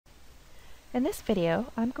In this video,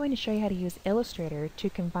 I'm going to show you how to use Illustrator to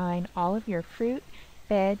combine all of your fruit,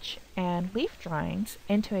 veg, and leaf drawings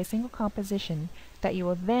into a single composition that you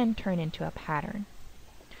will then turn into a pattern.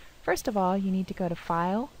 First of all, you need to go to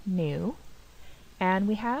File, New, and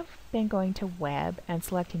we have been going to Web and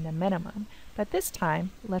selecting the minimum, but this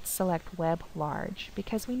time let's select Web Large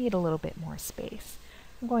because we need a little bit more space.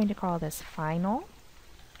 I'm going to call this Final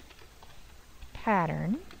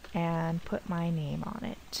Pattern and put my name on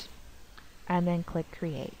it, and then click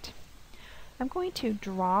Create. I'm going to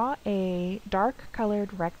draw a dark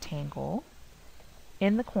colored rectangle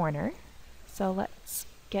in the corner. So let's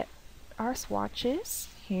get our swatches.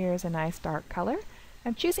 Here's a nice dark color.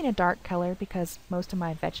 I'm choosing a dark color because most of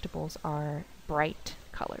my vegetables are bright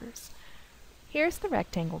colors. Here's the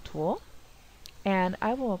rectangle tool, and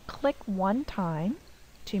I will click one time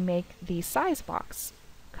to make the size box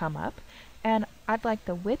come up, and I'd like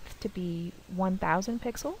the width to be 1000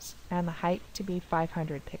 pixels and the height to be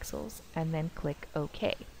 500 pixels, and then click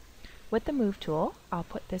OK. With the Move tool, I'll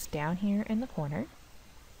put this down here in the corner,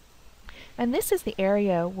 and this is the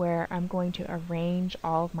area where I'm going to arrange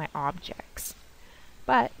all of my objects.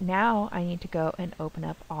 But now I need to go and open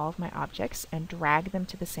up all of my objects and drag them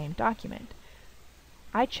to the same document.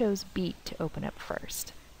 I chose Beat to open up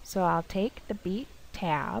first, so I'll take the Beat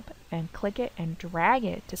tab and click it and drag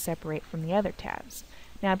it to separate from the other tabs.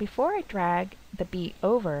 Now before I drag the beat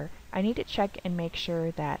over, I need to check and make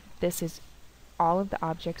sure that this is all of the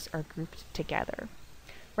objects are grouped together.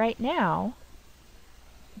 Right now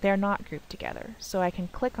they're not grouped together, so I can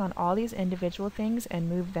click on all these individual things and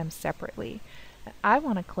move them separately. I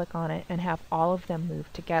want to click on it and have all of them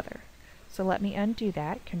move together. So let me undo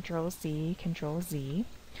that, Control Z, Control Z.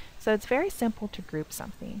 So it's very simple to group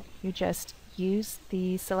something. You just use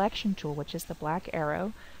the selection tool, which is the black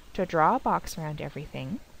arrow, to draw a box around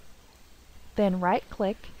everything. Then right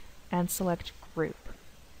click and select Group.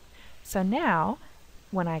 So now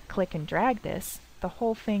when I click and drag this, the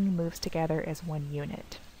whole thing moves together as one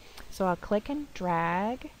unit. So I'll click and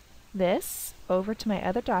drag this over to my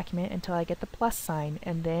other document until I get the plus sign,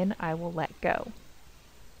 and then I will let go.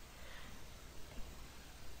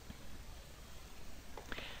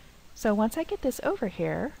 So once I get this over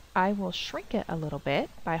here, I will shrink it a little bit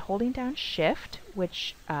by holding down Shift,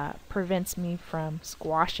 which prevents me from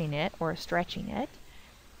squashing it or stretching it.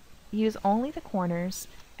 Use only the corners,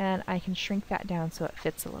 and I can shrink that down so it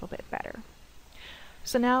fits a little bit better.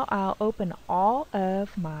 So now I'll open all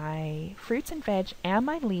of my fruits and veg and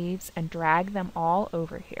my leaves and drag them all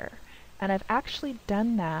over here. And I've actually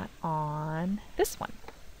done that on this one.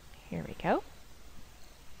 Here we go.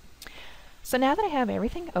 So now that I have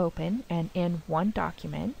everything open and in one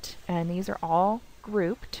document, and these are all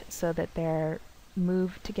grouped so that they're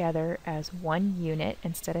moved together as one unit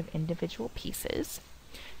instead of individual pieces,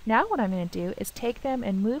 now what I'm going to do is take them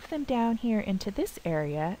and move them down here into this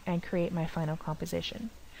area and create my final composition.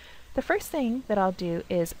 The first thing that I'll do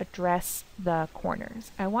is address the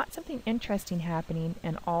corners. I want something interesting happening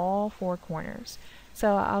in all four corners.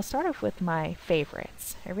 So I'll start off with my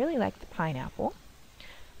favorites. I really like the pineapple.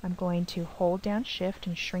 I'm going to hold down Shift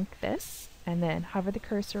and shrink this, and then hover the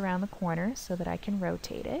cursor around the corner so that I can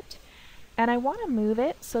rotate it. And I want to move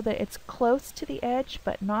it so that it's close to the edge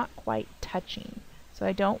but not quite touching. So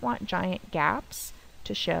I don't want giant gaps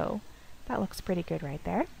to show. That looks pretty good right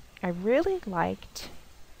there. I really liked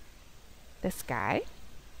this guy,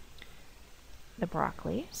 the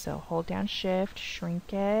broccoli. So hold down Shift,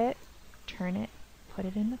 shrink it, turn it, put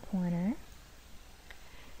it in the corner.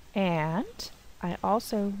 And I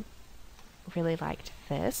also really liked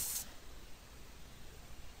this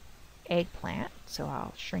eggplant, so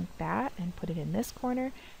I'll shrink that and put it in this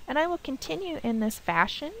corner, and I will continue in this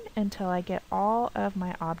fashion until I get all of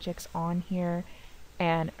my objects on here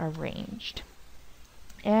and arranged.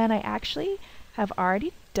 And I actually have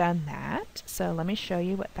already done that, so let me show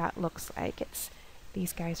you what that looks like. It's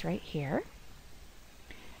these guys right here.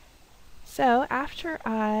 So after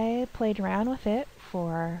I played around with it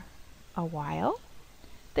for a while,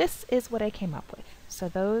 this is what I came up with. So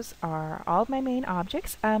those are all of my main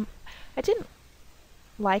objects. I didn't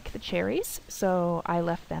like the cherries, so I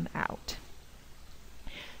left them out.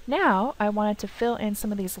 Now I wanted to fill in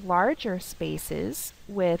some of these larger spaces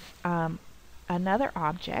with another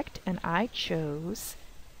object, and I chose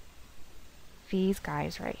these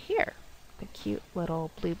guys right here, the cute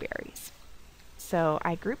little blueberries. So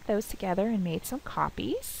I grouped those together and made some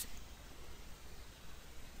copies.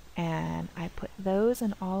 And I put those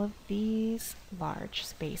in all of these large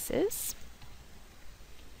spaces.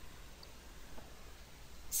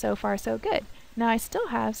 So far so good. Now I still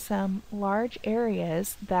have some large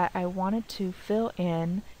areas that I wanted to fill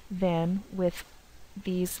in then with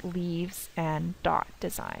these leaves and dot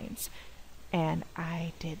designs. And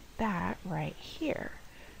I did that right here.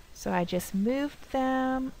 So I just moved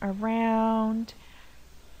them around,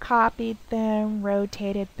 copied them,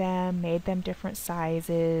 rotated them, made them different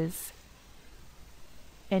sizes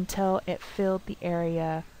until it filled the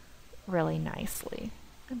area really nicely.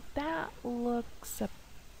 And that looks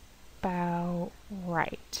about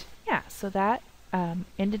right. Yeah, so that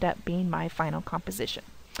ended up being my final composition.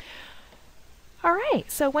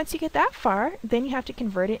 Alright, so once you get that far, then you have to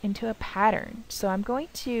convert it into a pattern. So I'm going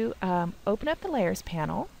to open up the Layers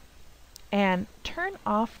panel and turn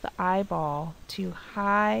off the eyeball to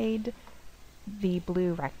hide the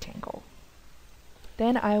blue rectangle.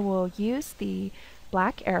 Then I will use the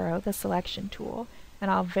black arrow, the selection tool, and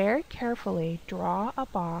I'll very carefully draw a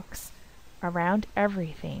box around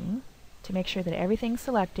everything to make sure that everything's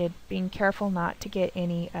selected, being careful not to get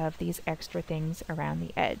any of these extra things around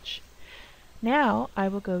the edge. Now I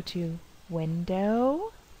will go to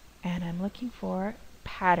Window, and I'm looking for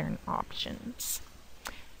Pattern Options.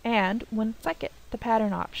 And once I get the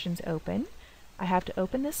pattern options open, I have to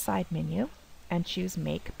open this side menu and choose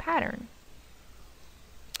Make Pattern.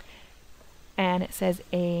 And it says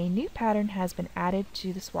a new pattern has been added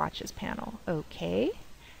to the swatches panel. Okay.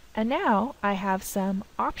 And now I have some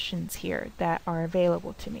options here that are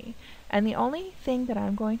available to me. And the only thing that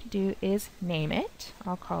I'm going to do is name it.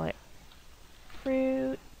 I'll call it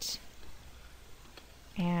Fruit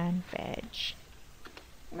and Veg.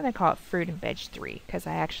 I'm going to call it Fruit and Veg 3 because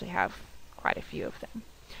I actually have quite a few of them.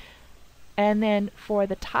 And then for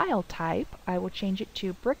the tile type, I will change it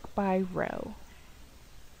to Brick by Row.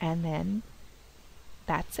 And then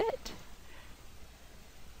that's it.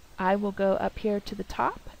 I will go up here to the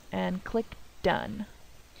top and click Done.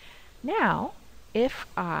 Now, if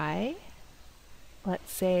I,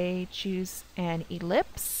 let's say, choose an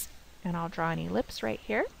ellipse, and I'll draw an ellipse right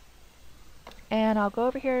here, and I'll go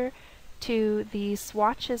over here to the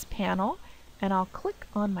swatches panel, and I'll click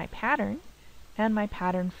on my pattern, and my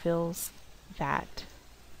pattern fills that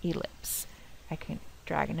ellipse. I can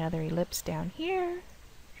drag another ellipse down here,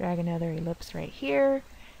 drag another ellipse right here,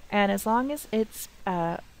 and as long as it's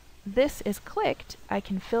this is clicked, I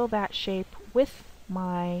can fill that shape with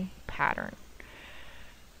my pattern.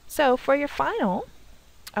 So for your final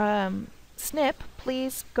snip,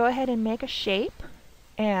 please go ahead and make a shape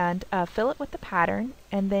and fill it with the pattern,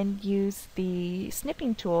 and then use the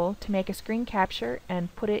snipping tool to make a screen capture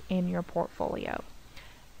and put it in your portfolio.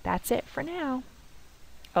 That's it for now.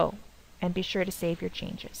 Oh, and be sure to save your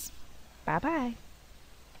changes. Bye-bye.